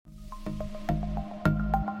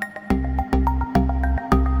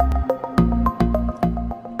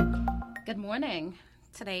morning.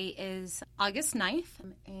 Today is August 9th,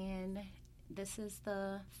 and this is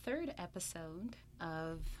the third episode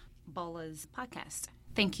of Bola's podcast.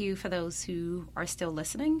 Thank you for those who are still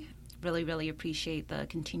listening. Really appreciate the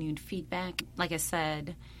continued feedback. Like I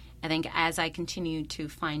said, I think as I continue to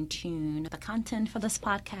fine-tune the content for this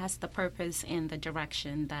podcast, the purpose and the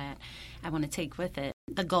direction that I want to take with it,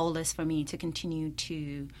 the goal is for me to continue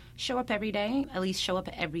to show up every day, at least show up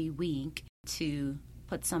every week, to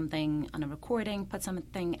put something on a recording, put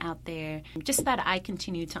something out there, just so that I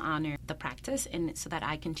continue to honor the practice and so that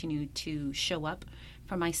I continue to show up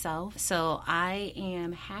for myself. So I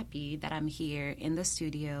am happy that I'm here in the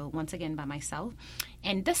studio once again by myself.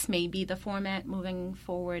 And this may be the format moving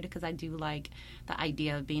forward because I do like the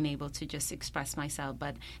idea of being able to just express myself.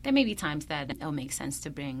 But there may be times that it'll make sense to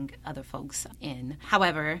bring other folks in.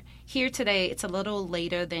 However, here today, it's a little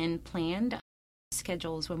later than planned.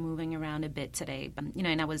 Schedules were moving around a bit today, but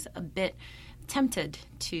and I was a bit tempted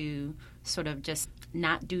to sort of just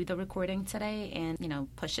not do the recording today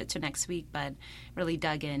and push it to next week, but really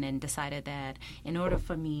dug in and decided that in order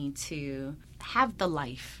for me to have the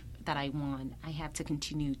life that I want, I have to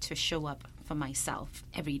continue to show up for myself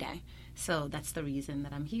every day. So that's the reason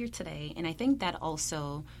that I'm here today, and I think that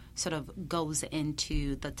also sort of goes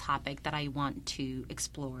into the topic that I want to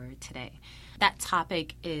explore today. That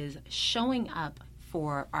topic is showing up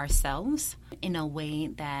for ourselves in a way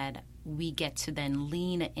that we get to then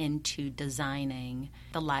lean into designing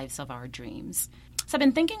the lives of our dreams. So I've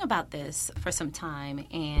been thinking about this for some time,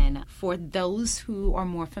 and for those who are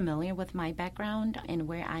more familiar with my background and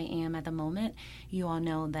where I am at the moment, you all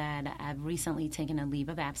know that I've recently taken a leave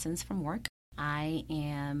of absence from work. I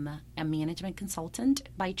am a management consultant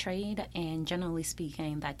by trade, and generally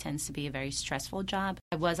speaking, that tends to be a very stressful job.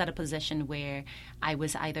 I was at a position where I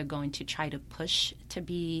was either going to try to push to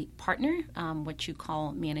be partner, what you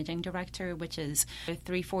call managing director, which is a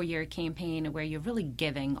 3-4 year campaign where you're really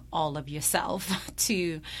giving all of yourself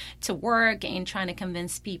to work and trying to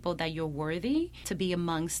convince people that you're worthy to be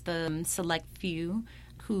amongst the select few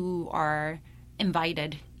who are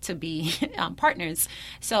invited to be partners.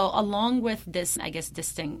 So along with this, I guess,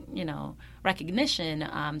 distinct, recognition,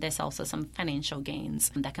 there's also some financial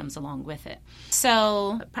gains that comes along with it.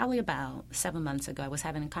 So probably about 7 months ago, I was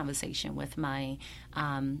having a conversation with my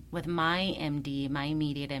MD, my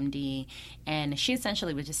immediate MD, and she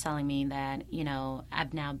essentially was just telling me that,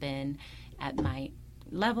 I've now been at my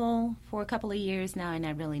level for a couple of years now, and I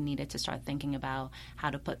really needed to start thinking about how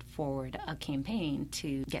to put forward a campaign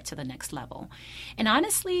to get to the next level. And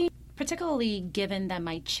honestly, particularly given that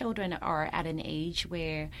my children are at an age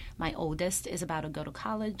where my oldest is about to go to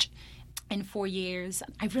college in 4 years,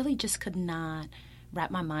 I really just could not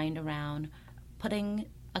wrap my mind around putting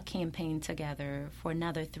a campaign together for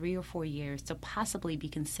another 3 or 4 years to possibly be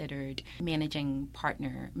considered managing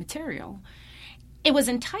partner material. It was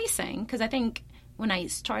enticing because I think when I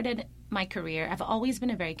started my career, I've always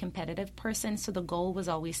been a very competitive person, so the goal was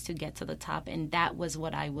always to get to the top, and that was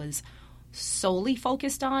what I was solely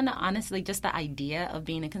focused on. Honestly, just the idea of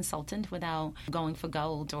being a consultant without going for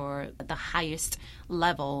gold or the highest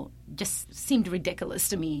level just seemed ridiculous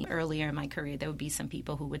to me. Earlier in my career, there would be some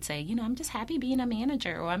people who would say, I'm just happy being a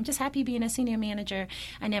manager, or I'm just happy being a senior manager.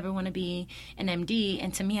 I never want to be an MD.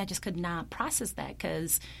 And to me, I just could not process that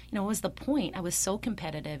because, what was the point? I was so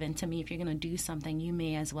competitive. And to me, if you're going to do something, you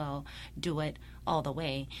may as well do it all the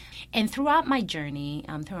way. And throughout my journey,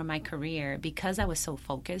 throughout my career, because I was so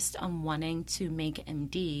focused on wanting to make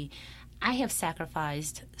MD, I have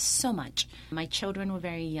sacrificed so much. My children were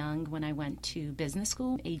very young when I went to business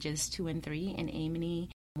school, ages 2 and 3, and Amy,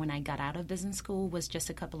 when I got out of business school, was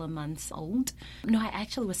just a couple of months old. No, I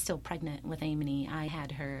actually was still pregnant with Amy. I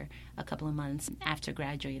had her a couple of months after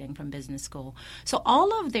graduating from business school. So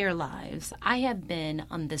all of their lives, I have been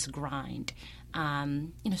on this grind,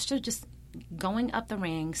 still just going up the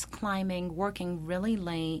ranks, climbing, working really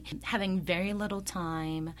late, having very little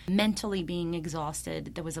time, mentally being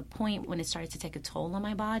exhausted. There was a point when it started to take a toll on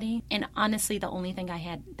my body. And honestly, the only thing I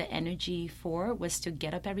had the energy for was to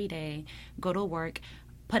get up every day, go to work,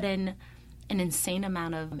 put in an insane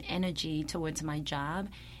amount of energy towards my job,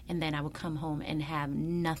 and then I would come home and have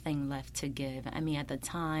nothing left to give. I mean, at the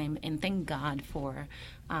time, and thank God for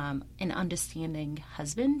an understanding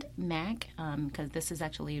husband, Mac, because this is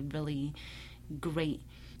actually a really great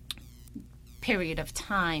period of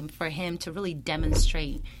time for him to really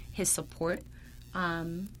demonstrate his support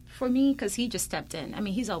for me, because he just stepped in. I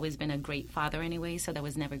mean, he's always been a great father anyway, so there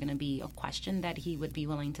was never going to be a question that he would be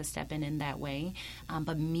willing to step in that way.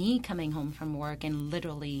 But me coming home from work and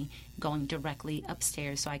literally going directly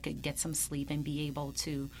upstairs so I could get some sleep and be able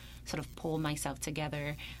to sort of pull myself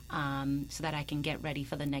together so that I can get ready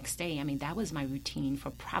for the next day. I mean, that was my routine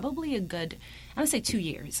for probably a good, I would say 2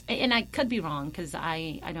 years. And I could be wrong because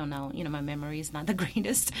I don't know. My memory is not the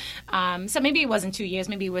greatest. So maybe it wasn't 2 years.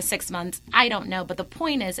 Maybe it was 6 months. I don't know. But the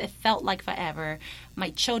point is, it felt like forever.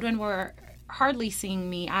 My children were hardly seeing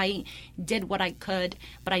me. I did what I could,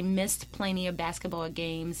 but I missed plenty of basketball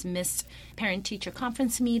games, missed parent-teacher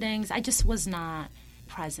conference meetings. I just was not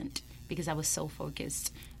present because I was so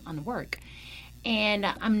focused on work. And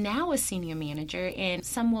I'm now a senior manager, and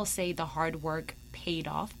some will say the hard work paid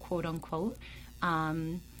off, quote unquote.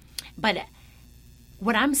 But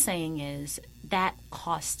what I'm saying is that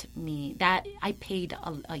cost me, that I paid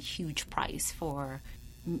a huge price for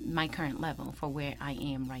my current level, for where I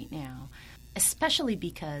am right now. Especially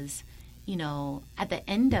because, at the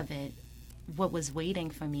end of it, what was waiting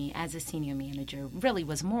for me as a senior manager really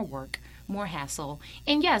was more work, more hassle.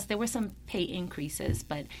 And yes, there were some pay increases,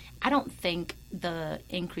 but I don't think the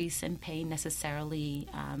increase in pay necessarily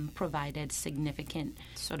provided significant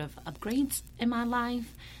sort of upgrades in my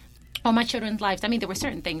life or my children's lives. I mean, there were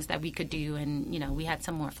certain things that we could do, and, we had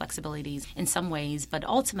some more flexibilities in some ways, but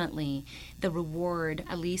ultimately the reward,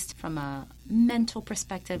 at least from a mental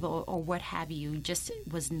perspective or what have you, just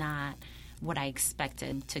was not what I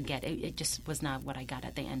expected to get. It just was not what I got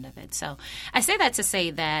at the end of it. So I say that to say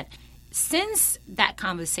that since that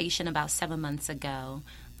conversation about 7 months ago,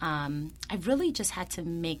 I really just had to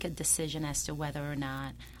make a decision as to whether or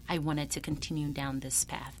not I wanted to continue down this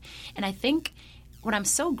path. And I think what I'm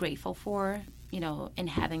so grateful for, in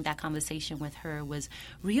having that conversation with her was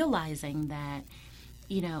realizing that,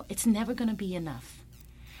 it's never going to be enough.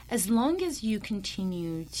 As long as you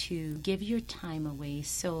continue to give your time away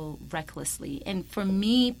so recklessly, and for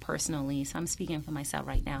me personally, so I'm speaking for myself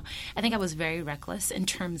right now, I think I was very reckless in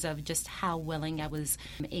terms of just how willing I was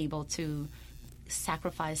able to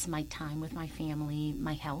sacrifice my time with my family,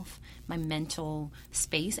 my health, my mental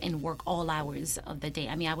space, and work all hours of the day.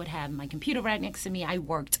 I mean, I would have my computer right next to me. I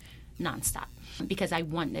worked nonstop because I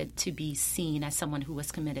wanted to be seen as someone who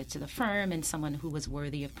was committed to the firm and someone who was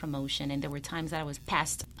worthy of promotion. And there were times that I was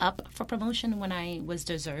passed up for promotion when I was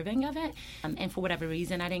deserving of it. And for whatever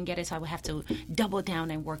reason, I didn't get it. So I would have to double down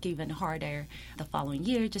and work even harder the following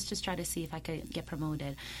year just to try to see if I could get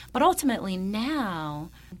promoted. But ultimately now,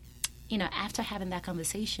 after having that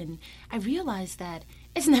conversation, I realized that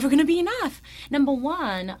it's never going to be enough. Number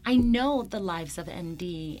one, I know the lives of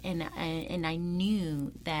MD, and I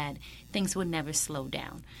knew that things would never slow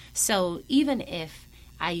down. So even if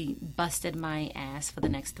I busted my ass for the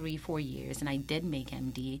next 3-4 years and I did make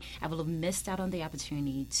MD, I will have missed out on the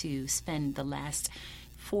opportunity to spend the last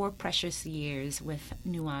 4 precious years with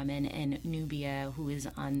Nuamin and Nubia, who is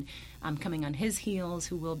coming on his heels,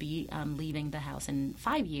 who will be leaving the house in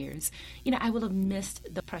 5 years. I will have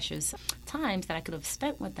missed the precious times that I could have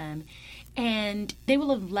spent with them. And they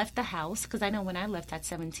will have left the house, because I know when I left at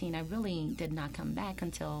 17, I really did not come back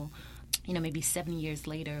until maybe 7 years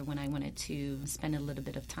later, when I wanted to spend a little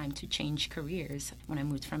bit of time to change careers when I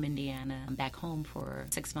moved from Indiana back home for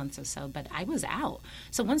 6 months or so. But I was out.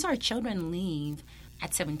 So once our children leave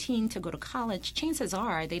at 17 to go to college, chances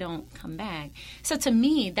are they don't come back. So to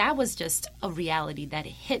me, that was just a reality that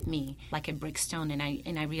hit me like a brick stone,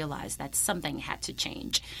 and I realized that something had to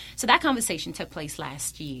change. So that conversation took place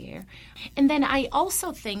last year. And then I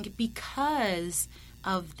also think because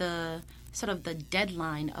of the sort of the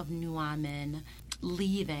deadline of Nuamin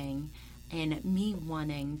leaving and me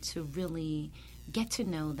wanting to really get to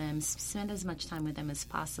know them, spend as much time with them as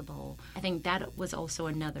possible, I think that was also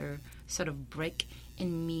another sort of brick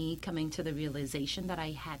in me coming to the realization that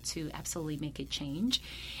I had to absolutely make a change.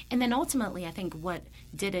 And then ultimately, I think what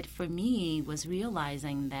did it for me was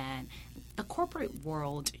realizing that the corporate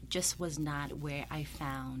world just was not where I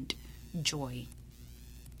found joy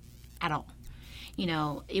at all.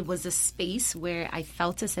 It was a space where I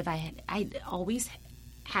felt as if I'd always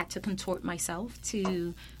had to contort myself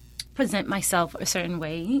to present myself a certain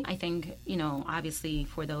way. I think, obviously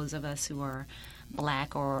for those of us who are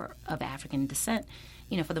Black or of African descent,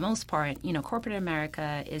 for the most part, corporate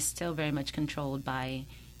America is still very much controlled by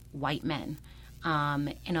white men.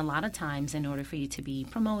 And a lot of times, in order for you to be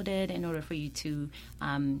promoted, in order for you to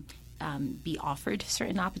be offered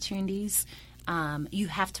certain opportunities, you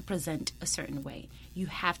have to present a certain way. You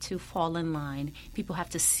have to fall in line. People have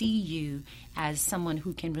to see you as someone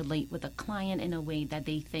who can relate with a client in a way that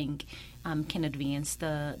they think can advance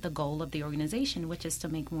the goal of the organization, which is to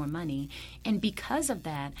make more money. And because of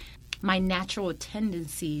that, my natural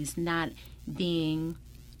tendencies not being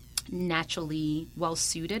naturally well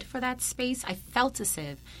suited for that space, I felt as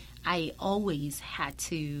if I always had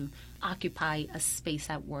to occupy a space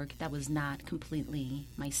at work that was not completely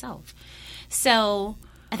myself. So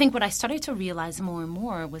I think what I started to realize more and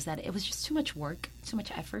more was that it was just too much work, too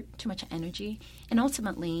much effort, too much energy. And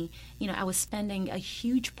ultimately, I was spending a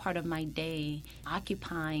huge part of my day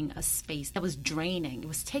occupying a space that was draining. It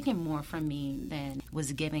was taking more from me than it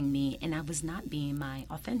was giving me, and I was not being my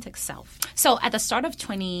authentic self. So at the start of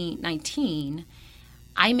 2019,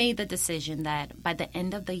 I made the decision that by the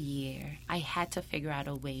end of the year, I had to figure out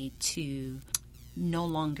a way to no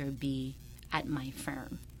longer be at my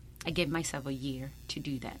firm. I gave myself a year to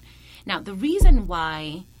do that. Now, the reason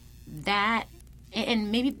why that,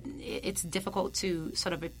 and maybe it's difficult to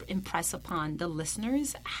sort of impress upon the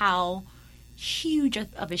listeners how huge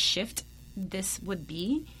of a shift this would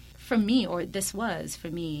be for me, or this was for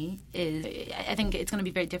me, is I think it's going to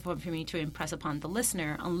be very difficult for me to impress upon the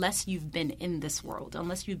listener unless you've been in this world,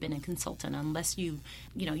 unless you've been a consultant, unless you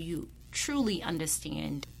truly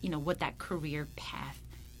understand, what that career path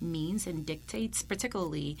means and dictates,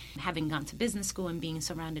 particularly having gone to business school and being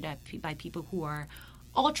surrounded by people who are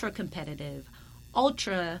ultra competitive,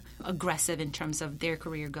 ultra aggressive in terms of their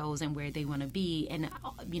career goals and where they want to be. And,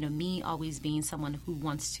 me always being someone who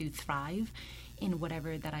wants to thrive in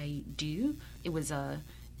whatever that I do, it was a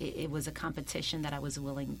competition that I was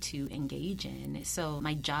willing to engage in. So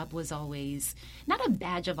my job was always not a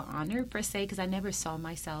badge of honor per se, because I never saw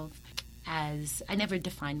myself I never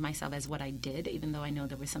defined myself as what I did, even though I know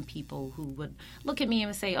there were some people who would look at me and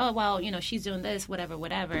would say, oh, well, she's doing this,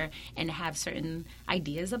 whatever, and have certain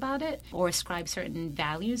ideas about it or ascribe certain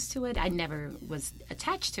values to it. I never was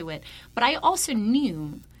attached to it. But I also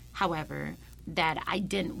knew, however, that I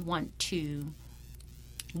didn't want to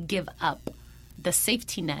give up the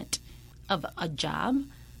safety net of a job,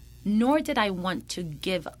 nor did I want to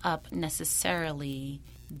give up necessarily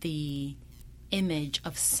the image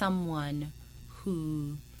of someone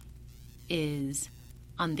who is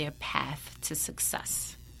on their path to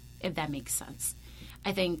success, if that makes sense.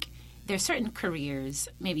 I think there's certain careers,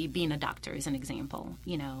 maybe being a doctor is an example,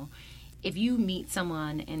 if you meet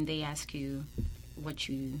someone and they ask you what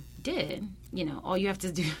you did, all you have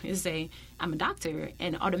to do is say, I'm a doctor,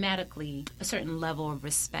 and automatically a certain level of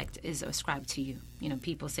respect is ascribed to you.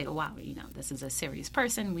 People say, oh, wow, this is a serious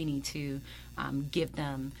person. We need to give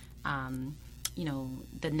them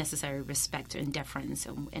the necessary respect and deference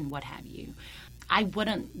and what have you. I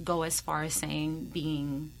wouldn't go as far as saying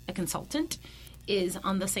being a consultant is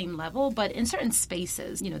on the same level, but in certain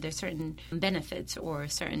spaces, there's certain benefits or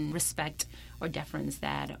certain respect or deference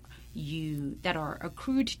that are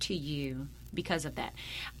accrued to you because of that.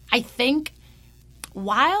 I think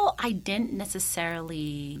while I didn't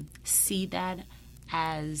necessarily see that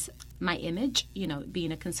as my image,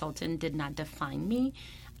 being a consultant did not define me,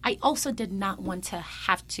 I also did not want to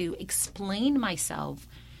have to explain myself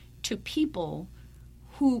to people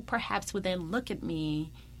who perhaps would then look at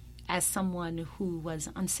me as someone who was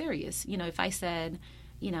unserious. If I said,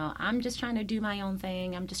 I'm just trying to do my own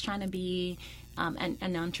thing, I'm just trying to be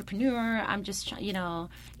an entrepreneur, I'm just,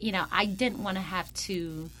 I didn't want to have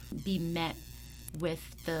to be met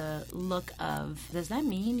with the look of, does that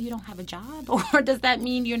mean you don't have a job? Or does that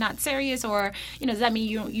mean you're not serious? Or, does that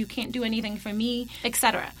mean you can't do anything for me,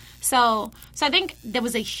 etc.? So I think there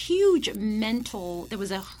was a hurdle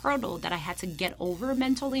that I had to get over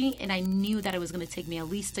mentally, and I knew that it was going to take me at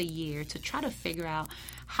least a year to try to figure out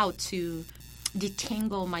how to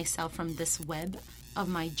detangle myself from this web of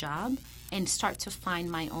my job and start to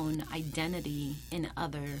find my own identity in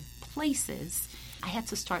other places. I had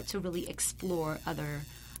to start to really explore other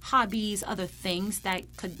hobbies, other things that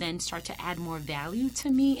could then start to add more value to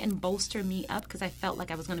me and bolster me up, because I felt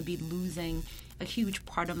like I was going to be losing a huge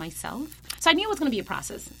part of myself. So I knew it was going to be a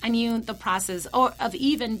process. I knew the process of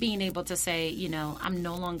even being able to say, I'm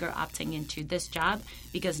no longer opting into this job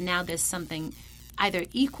because now there's something either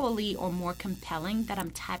equally or more compelling that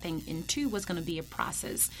I'm tapping into was going to be a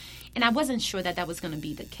process. And I wasn't sure that was going to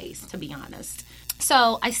be the case, to be honest.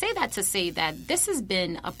 So I say that to say that this has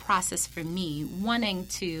been a process for me, wanting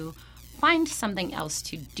to find something else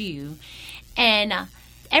to do. And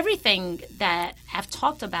everything that I've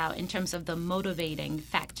talked about in terms of the motivating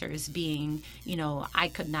factors being,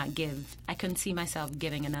 I couldn't see myself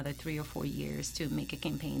giving another 3 or 4 years to make a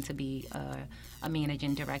campaign to be a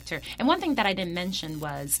managing director. And one thing that I didn't mention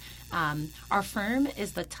was our firm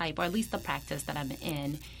is the type, or at least the practice that I'm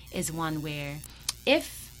in, is one where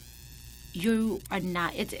if you are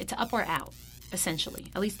not, it's up or out, essentially.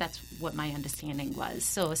 At least that's what my understanding was.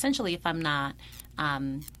 So essentially, if I'm not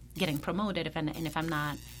getting promoted, if I'm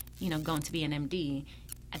not, going to be an MD,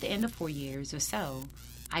 at the end of 4 years or so,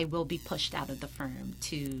 I will be pushed out of the firm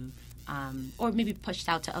to or maybe pushed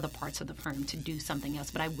out to other parts of the firm to do something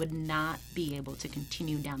else, but I would not be able to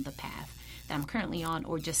continue down the path that I'm currently on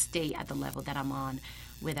or just stay at the level that I'm on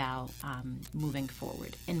without moving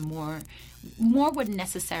forward. And more would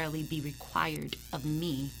necessarily be required of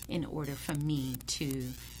me in order for me to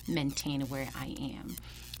maintain where I am.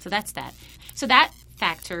 So that's that. So that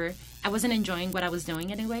factor, I wasn't enjoying what I was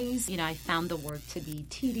doing anyways. I found the work to be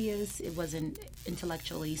tedious. It wasn't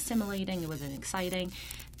intellectually stimulating. It wasn't exciting.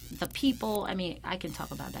 The people, I can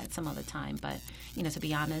talk about that some other time, but, to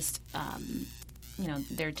be honest,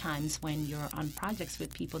 there are times when you're on projects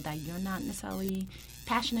with people that you're not necessarily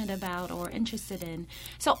passionate about or interested in.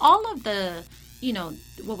 So all of the,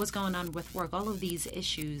 what was going on with work, all of these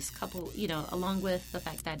issues, along with the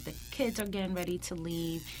fact that the kids are getting ready to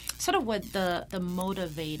leave, sort of what the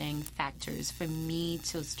motivating factors for me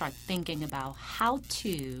to start thinking about how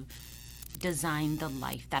to design the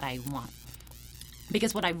life that I want.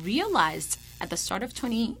 Because what I realized at the start of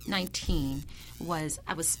 2019 was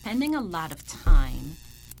I was spending a lot of time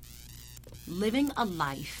living a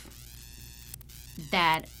life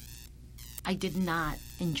that I did not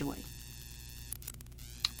enjoy.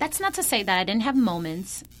 That's not to say that I didn't have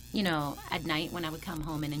moments, at night when I would come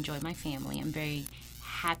home and enjoy my family. I'm very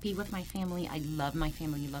happy with my family. I love my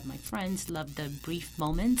family, love my friends, love the brief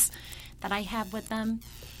moments that I have with them.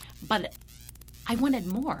 But I wanted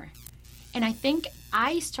more. And I think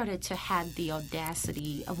I started to have the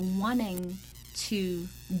audacity of wanting to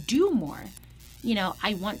do more.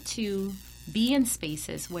 I want to be in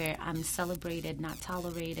spaces where I'm celebrated, not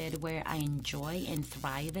tolerated, where I enjoy and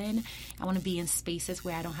thrive in. I want to be in spaces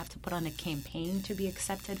where I don't have to put on a campaign to be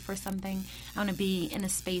accepted for something. I want to be in a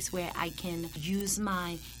space where I can use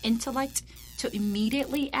my intellect to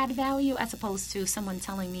immediately add value, as opposed to someone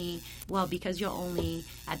telling me, well, because you're only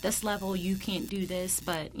at this level, you can't do this,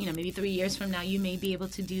 but maybe 3 years from now you may be able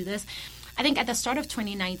to do this. I think at the start of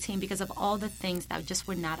 2019, because of all the things that just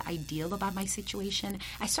were not ideal about my situation,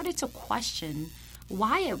 I started to question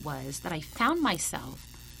why it was that I found myself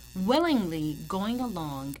willingly going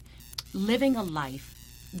along, living a life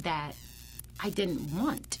that I didn't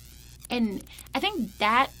want. And I think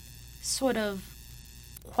that sort of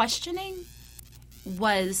questioning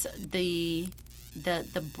was the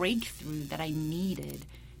breakthrough that I needed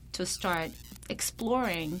to start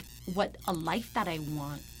exploring what a life that I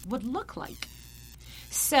want would look like.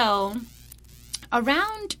 So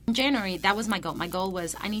around January, that was my goal. My goal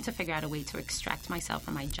was I need to figure out a way to extract myself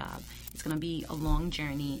from my job. It's going to be a long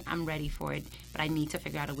journey. I'm ready for it, but I need to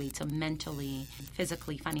figure out a way to mentally,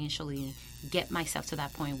 physically, financially get myself to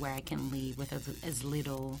that point where I can leave with as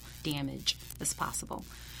little damage as possible.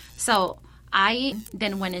 So I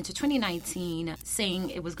then went into 2019 saying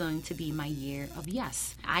it was going to be my year of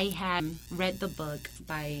yes. I had read the book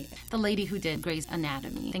by the lady who did Grey's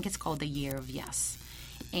Anatomy. I think it's called The Year of Yes.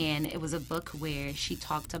 And it was a book where she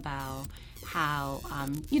talked about how,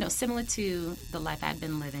 similar to the life I'd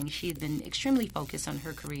been living, she had been extremely focused on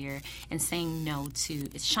her career and saying no to,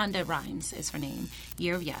 Shonda Rhimes is her name,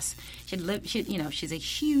 Year of Yes. She's a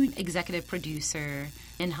huge executive producer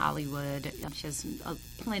in Hollywood. She has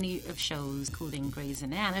plenty of shows, including Grey's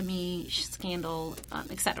Anatomy, Scandal,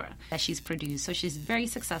 etc., that she's produced. So she's very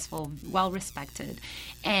successful, well-respected.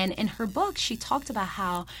 And in her book, she talked about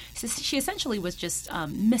how she essentially was just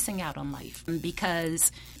missing out on life,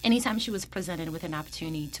 because anytime she was presented with an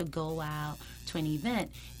opportunity to go out to an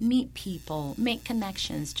event, meet people, make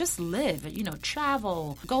connections, just live,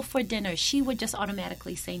 travel, go for dinner, she would just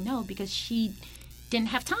automatically say no because she didn't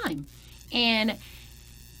have time. And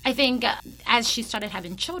I think as she started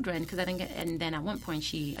having children, and then at one point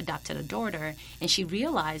she adopted a daughter, and she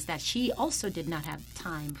realized that she also did not have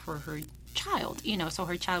time for her child. So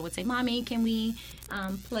her child would say, "Mommy, can we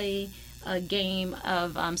play a game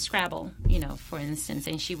of Scrabble, for instance?"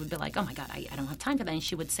 And she would be like, "Oh my God, I don't have time for that." And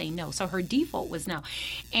she would say no. So her default was no.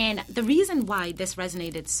 And the reason why this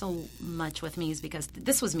resonated so much with me is because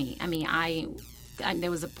this was me. There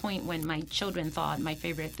was a point when my children thought my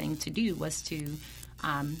favorite thing to do was to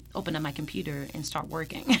open up my computer and start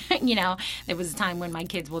working. There was a time when my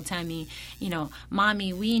kids will tell me,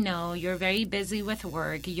 "Mommy, we know you're very busy with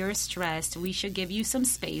work. You're stressed. We should give you some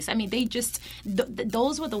space." They just,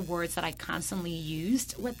 those were the words that I constantly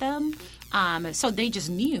used with them. So they just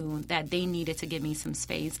knew that they needed to give me some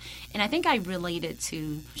space. And I think I related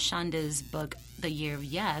to Shonda's book, The Year of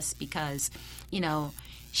Yes, because,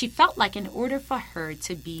 she felt like in order for her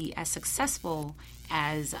to be as successful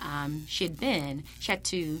as she had been, she had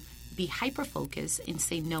to be hyper-focused and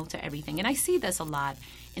say no to everything. And I see this a lot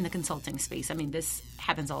in the consulting space. This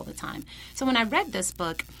happens all the time. So when I read this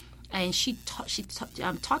book, and she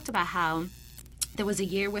talked about how There was a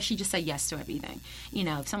year where she just said yes to everything.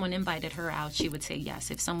 If someone invited her out, she would say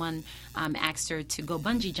yes. If someone asked her to go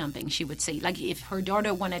bungee jumping, she would say, like, if her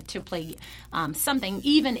daughter wanted to play something,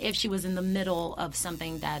 even if she was in the middle of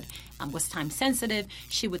something that was time sensitive,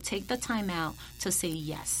 she would take the time out to say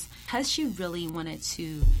yes. Because she really wanted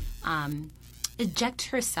to eject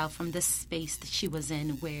herself from this space that she was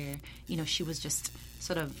in where, she was just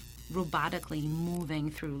sort of robotically moving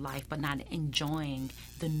through life but not enjoying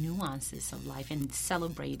the nuances of life and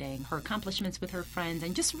celebrating her accomplishments with her friends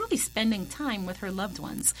and just really spending time with her loved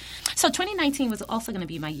ones. So 2019 was also going to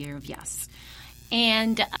be my year of yes.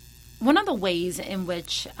 And one of the ways in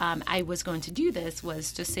which I was going to do this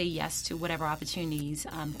was to say yes to whatever opportunities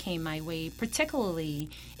came my way, particularly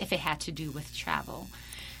if it had to do with travel.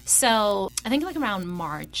 So I think like around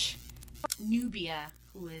March, Nubia,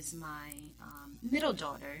 who is my middle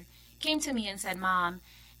daughter, came to me and said, Mom,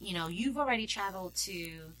 you've already traveled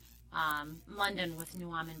to London with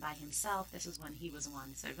Nuamin by himself. This is when he was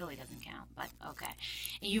one, so it really doesn't count, but okay.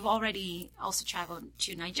 And you've already also traveled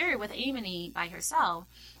to Nigeria with Amini by herself.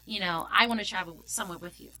 I want to travel somewhere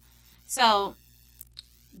with you. So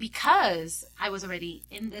because I was already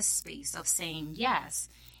in this space of saying yes,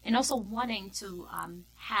 and also wanting to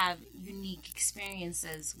have unique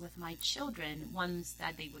experiences with my children, ones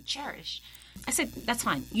that they would cherish, I said, that's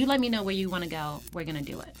fine. You let me know where you want to go. We're going to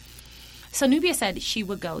do it. So Nubia said she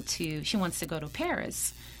wants to go to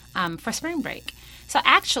Paris for spring break. So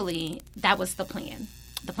actually, that was the plan.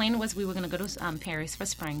 The plan was we were going to go to Paris for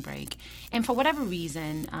spring break. And for whatever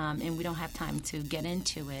reason, and we don't have time to get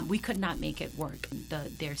into it, we could not make it work.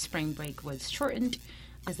 Their spring break was shortened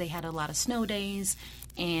as they had a lot of snow days.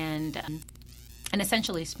 And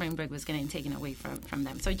essentially spring break was getting taken away from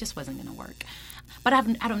them. So it just wasn't going to work. But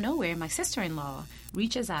out of nowhere, my sister-in-law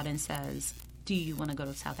reaches out and says, do you want to go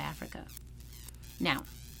to South Africa? Now,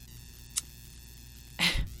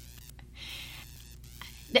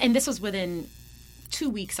 and this was within 2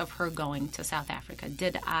 weeks of her going to South Africa.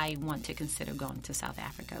 Did I want to consider going to South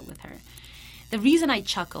Africa with her? The reason I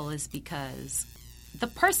chuckle is because the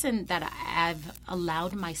person that I've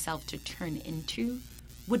allowed myself to turn into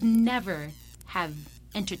would never have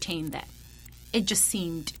entertained that. It just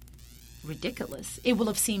seemed ridiculous. It will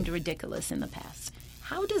have seemed ridiculous in the past.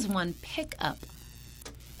 How does one pick up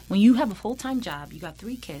when you have a full-time job, you got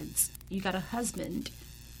 3 kids, you got a husband,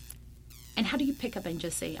 and how do you pick up and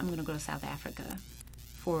just say, I'm going to go to South Africa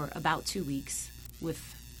for about 2 weeks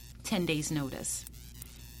with 10 days notice?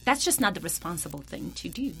 That's just not the responsible thing to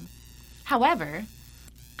do. However,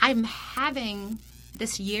 I'm having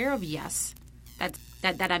this year of yes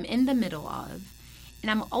that I'm in the middle of,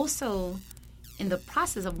 and I'm also in the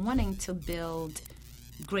process of wanting to build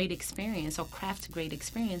great experience or craft great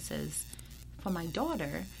experiences for my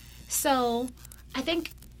daughter. So I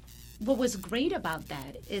think what was great about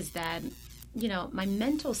that is that, my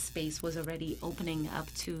mental space was already opening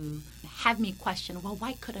up to have me question, well,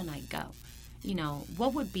 why couldn't I go?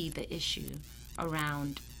 What would be the issue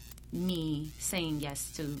around me saying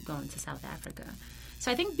yes to going to South Africa?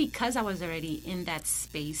 So I think because I was already in that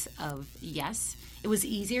space of yes, it was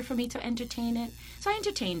easier for me to entertain it. So I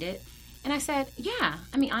entertained it, and I said, yeah,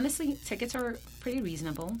 honestly, tickets are pretty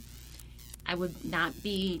reasonable. I would not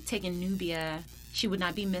be taking Nubia. She would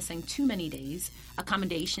not be missing too many days.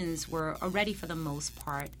 Accommodations were already, for the most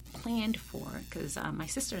part, planned for because my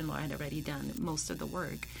sister-in-law had already done most of the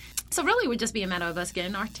work. So really, it would just be a matter of us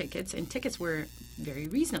getting our tickets, and tickets were very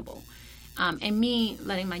reasonable. And me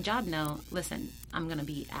letting my job know, listen, I'm going to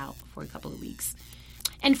be out for a couple of weeks.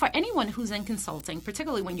 And for anyone who's in consulting,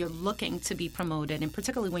 particularly when you're looking to be promoted, and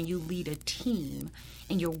particularly when you lead a team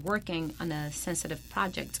and you're working on a sensitive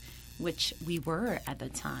project, which we were at the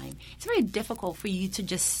time, it's very difficult for you to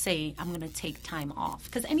just say, I'm going to take time off,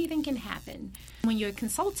 because anything can happen. When you're a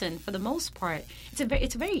consultant, for the most part, it's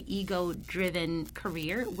a very ego-driven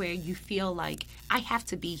career where you feel like I have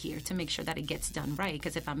to be here to make sure that it gets done right,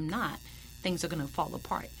 because if I'm not, things are going to fall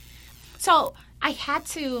apart. So I had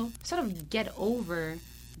to sort of get over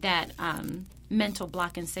that mental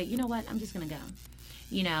block and say, you know what, I'm just going to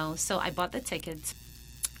go. So I bought the tickets.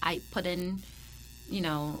 I put in,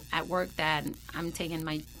 at work that I'm taking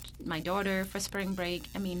my daughter for spring break.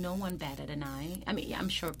 No one batted an eye. I'm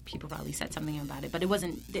sure people probably said something about it, but it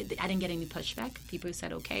wasn't, I didn't get any pushback. People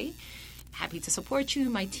said, okay, happy to support you.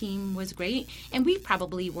 My team was great. And we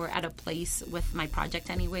probably were at a place with my project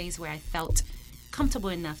anyways where I felt comfortable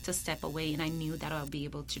enough to step away, and I knew that I'll be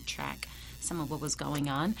able to track some of what was going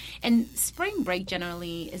on. And spring break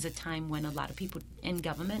generally is a time when a lot of people in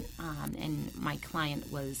government, and my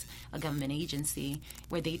client was a government agency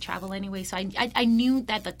where they travel anyway. So I knew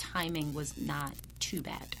that the timing was not too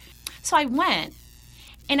bad. So I went.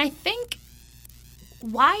 And I think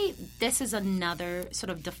why this is another sort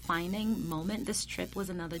of defining moment, this trip was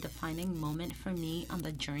another defining moment for me on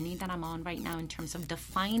the journey that I'm on right now in terms of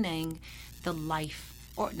defining the life,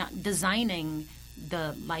 or not designing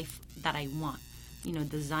the life that I want,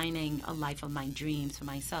 designing a life of my dreams for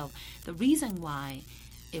myself. The reason why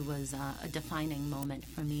it was a defining moment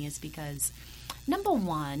for me is because, number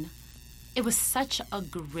one, it was such a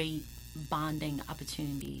great bonding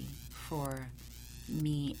opportunity for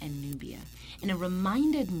me and Nubia. And it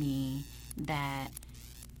reminded me that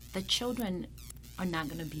the children are not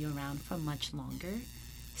going to be around for much longer.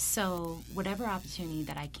 So whatever opportunity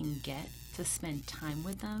that I can get to spend time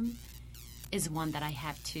with them is one that I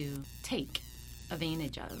have to take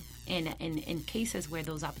advantage of. And in cases where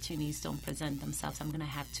those opportunities don't present themselves, I'm going to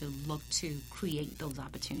have to look to create those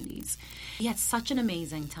opportunities. We had such an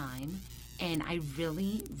amazing time. And I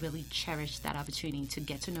really, really cherished that opportunity to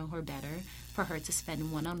get to know her better, for her to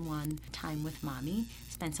spend one-on-one time with mommy,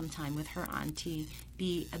 spend some time with her auntie,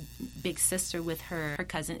 be a big sister with her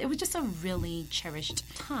cousin. It was just a really cherished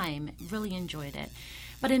time. Really enjoyed it.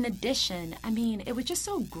 But in addition, it was just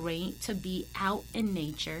so great to be out in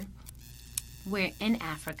nature. We're in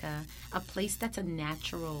Africa, a place that's a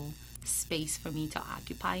natural space for me to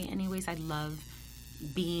occupy anyways. I love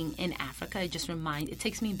being in Africa. It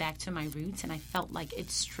takes me back to my roots, and I felt like it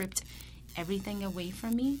stripped everything away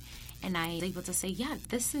from me, and I was able to say, yeah,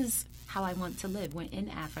 this is how I want to live. We're in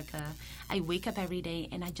Africa. I wake up every day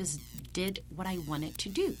and I just did what I wanted to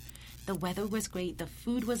do. The weather was great, the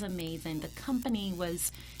food was amazing, the company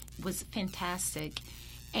was fantastic,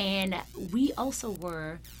 and we also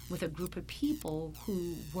were with a group of people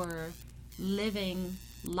who were living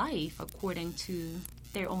life according to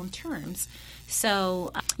their own terms.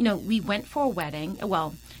 So, we went for a wedding.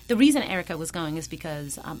 Well, the reason Erica was going is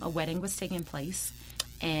because a wedding was taking place,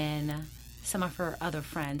 and some of her other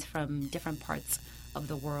friends from different parts of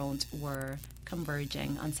the world were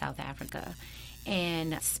converging on South Africa.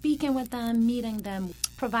 And speaking with them, meeting them,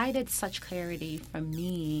 provided such clarity for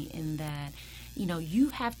me in that, you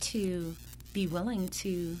have to be willing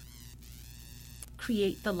to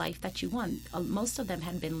create the life that you want. Most of them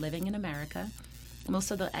had been living in America.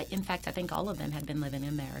 In fact, I think all of them had been living in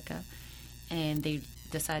America, and they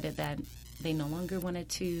decided that they no longer wanted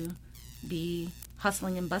to be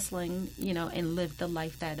hustling and bustling, and live the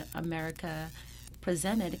life that America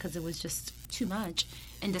presented, because it was just too much,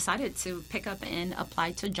 and decided to pick up and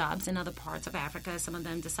apply to jobs in other parts of Africa. Some of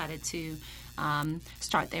them decided to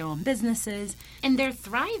start their own businesses, and they're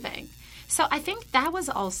thriving. So I think that was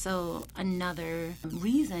also another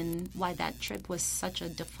reason why that trip was such a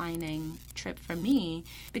defining trip for me,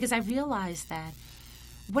 because I realized that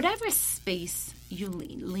whatever space you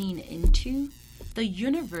lean into, the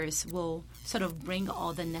universe will sort of bring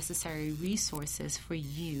all the necessary resources for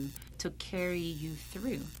you to carry you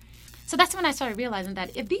through. So that's when I started realizing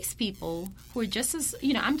that if these people who are just as,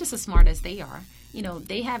 I'm just as smart as they are,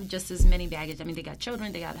 they have just as many baggage. They got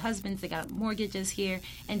children, they got husbands, they got mortgages here,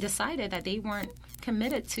 and decided that they weren't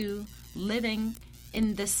committed to living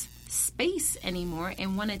in this space anymore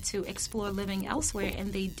and wanted to explore living elsewhere,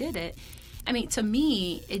 and they did it. To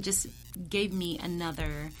me, it just gave me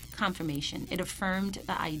another confirmation. It affirmed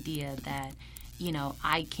the idea that,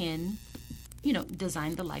 I can,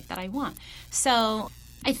 design the life that I want. So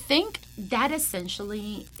I think that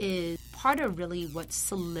essentially is part of really what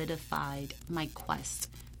solidified my quest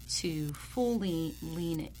to fully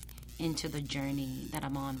lean into the journey that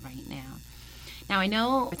I'm on right now. Now, I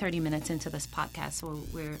know we're 30 minutes into this podcast, so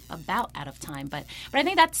we're about out of time, but I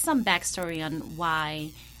think that's some backstory on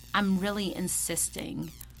why I'm really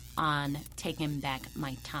insisting on taking back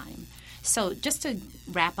my time. So just to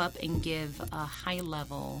wrap up and give a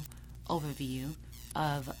high-level overview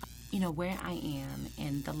of where I am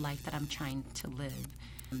and the life that I'm trying to live,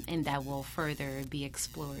 and that will further be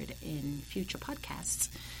explored in future podcast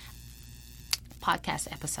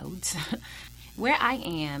episodes. Where I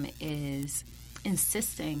am is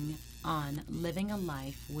insisting on living a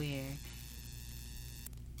life where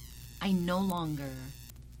I no longer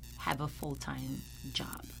have a full-time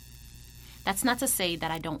job. That's not to say that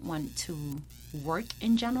I don't want to work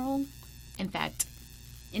in general. In fact,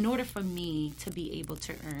 in order for me to be able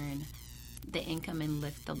to earn the income and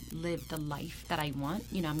live the life that I want,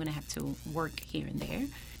 I'm going to have to work here and there.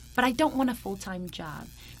 But I don't want a full-time job,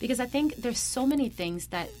 because I think there's so many things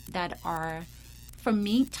that are, for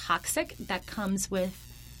me, toxic that comes with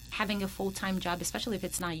having a full-time job, especially if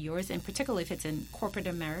it's not yours, and particularly if it's in corporate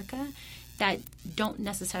America, that don't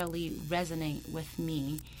necessarily resonate with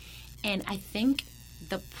me. And I think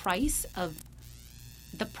the price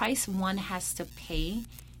one has to pay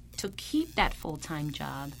to keep that full-time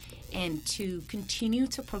job and to continue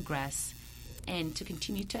to progress and to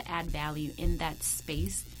continue to add value in that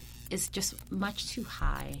space is just much too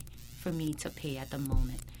high for me to pay at the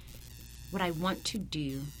moment. What I want to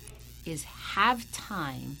do is have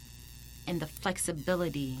time and the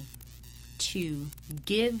flexibility to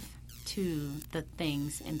give to the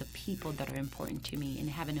things and the people that are important to me, and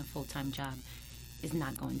having a full-time job is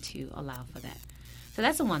not going to allow for that. So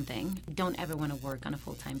that's the one thing. Don't ever want to work on a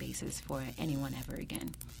full-time basis for anyone ever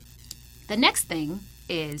again. The next thing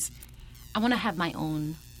is I want to have my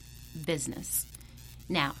own business.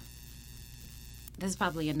 Now, this is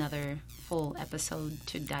probably another full episode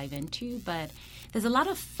to dive into, but there's a lot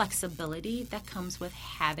of flexibility that comes with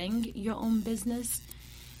having your own business.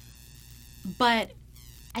 But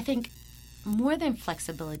I think more than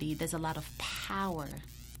flexibility, there's a lot of power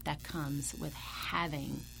that comes with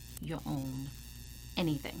having your own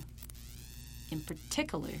anything, in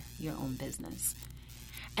particular your own business.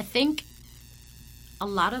 I think a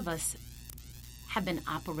lot of us have been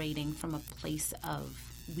operating from a place of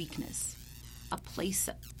weakness, a place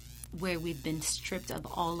where we've been stripped of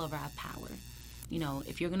all of our power. You know,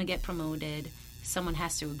 if you're going to get promoted, someone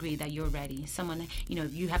has to agree that you're ready. Someone,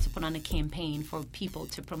 you have to put on a campaign for people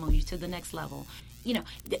to promote you to the next level.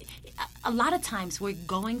 A lot of times we're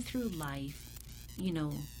going through life,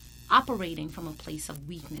 operating from a place of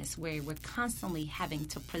weakness where we're constantly having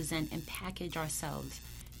to present and package ourselves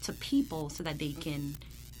to people so that they can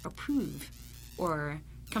approve or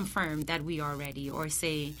confirm that we are ready or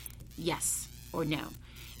say yes or no.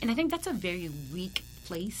 And I think that's a very weak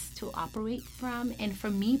place to operate from. And for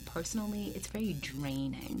me personally, it's very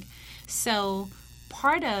draining. So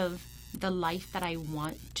part of the life that I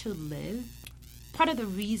want to live, one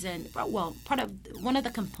of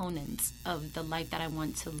the components of the life that I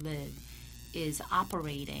want to live is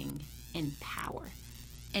operating in power.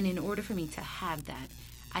 And in order for me to have that,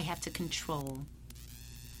 I have to control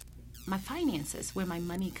my finances, where my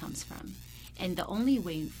money comes from. And the only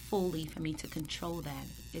way fully for me to control that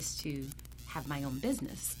is to have my own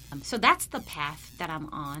business. So that's the path that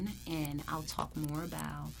I'm on, and I'll talk more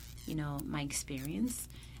about, my experience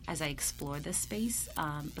as I explore this space.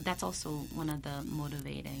 But that's also one of the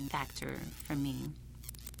motivating factor for me.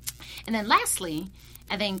 And then lastly,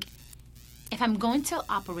 I think if I'm going to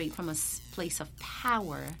operate from a place of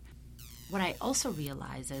power, what I also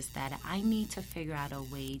realize is that I need to figure out a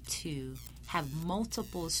way to have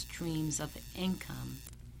multiple streams of income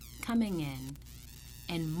coming in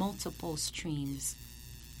and multiple streams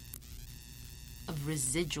of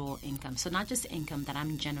residual income. So not just income that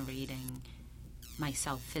I'm generating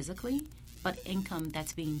myself physically, but income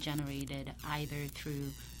that's being generated either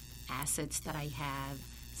through assets that I have,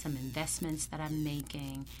 some investments that I'm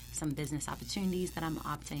making, some business opportunities that I'm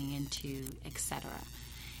opting into, etc.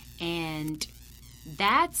 And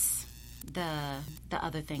that's the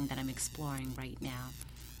other thing that I'm exploring right now,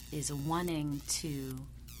 is wanting to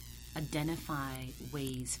identify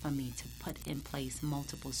ways for me to put in place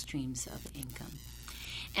multiple streams of income.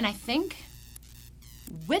 And I think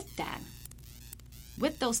with that,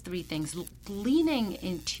 with those three things, leaning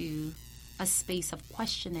into a space of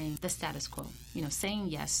questioning the status quo, saying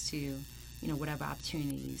yes to, whatever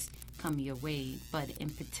opportunities come your way, but in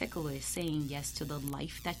particular saying yes to the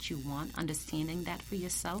life that you want, understanding that for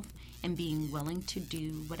yourself and being willing to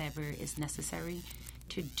do whatever is necessary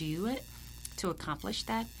to do it, to accomplish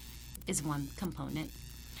that, is one component.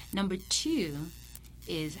 Number two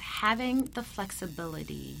is having the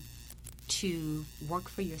flexibility to work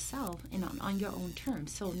for yourself and on your own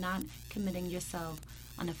terms. So not committing yourself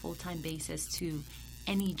on a full-time basis to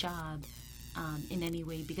any job in any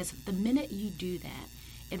way, because the minute you do that,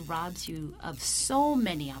 it robs you of so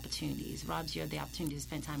many opportunities. Robs you of the opportunity to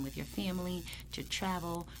spend time with your family, to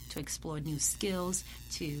travel, to explore new skills,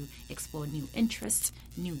 to explore new interests,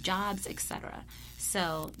 new jobs, etc.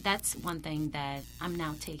 So that's one thing that I'm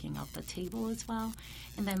now taking off the table as well.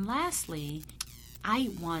 And then lastly, I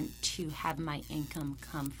want to have my income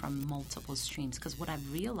come from multiple streams, because what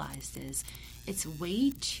I've realized is it's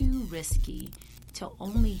way too risky to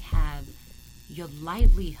only have your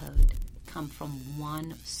livelihood come from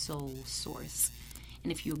one sole source.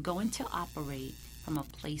 And if you're going to operate from a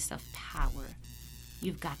place of power,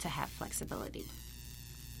 you've got to have flexibility.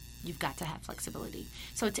 You've got to have flexibility.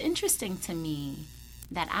 So it's interesting to me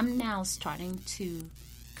that I'm now starting to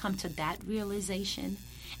come to that realization.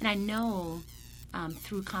 And I know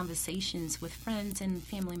through conversations with friends and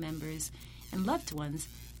family members and loved ones,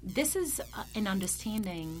 this is an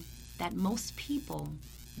understanding that most people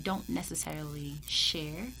don't necessarily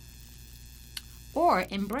share or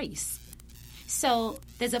embrace. So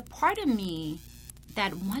there's a part of me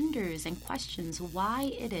that wonders and questions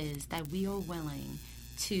why it is that we are willing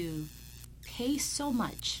to pay so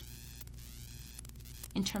much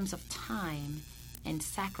in terms of time and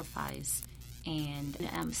sacrifice and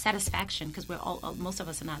satisfaction, because most of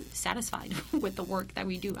us are not satisfied with the work that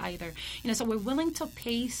we do either. So we're willing to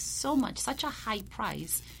pay so much, such a high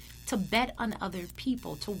price, to bet on other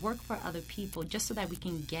people, to work for other people, just so that we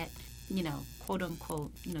can get, quote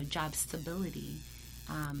unquote, job stability.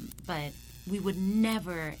 But we would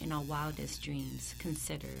never, in our wildest dreams,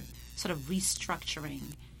 consider sort of restructuring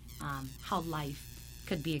how life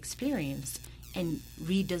could be experienced and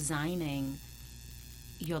redesigning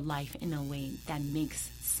your life in a way that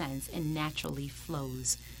makes sense and naturally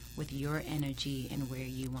flows with your energy and where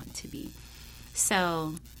you want to be.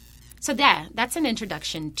 So that's an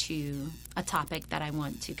introduction to a topic that I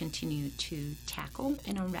want to continue to tackle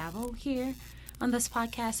and unravel here on this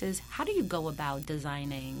podcast is, how do you go about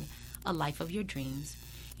designing a life of your dreams?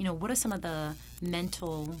 What are some of the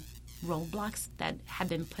mental roadblocks that have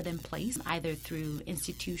been put in place, either through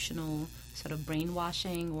institutional sort of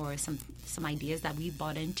brainwashing or some ideas that we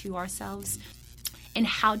bought into ourselves? And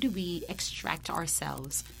how do we extract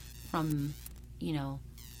ourselves from,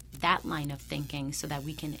 that line of thinking so that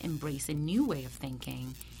we can embrace a new way of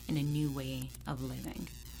thinking and a new way of living?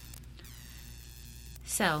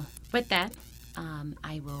 So with that,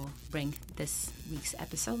 I will bring this week's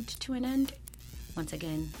episode to an end. Once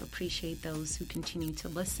again, appreciate those who continue to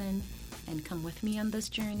listen and come with me on this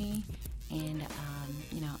journey. And,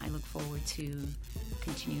 I look forward to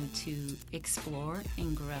continue to explore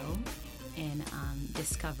and grow and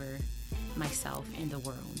discover myself and the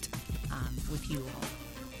world with you all.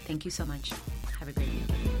 Thank you so much. Have a great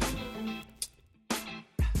week.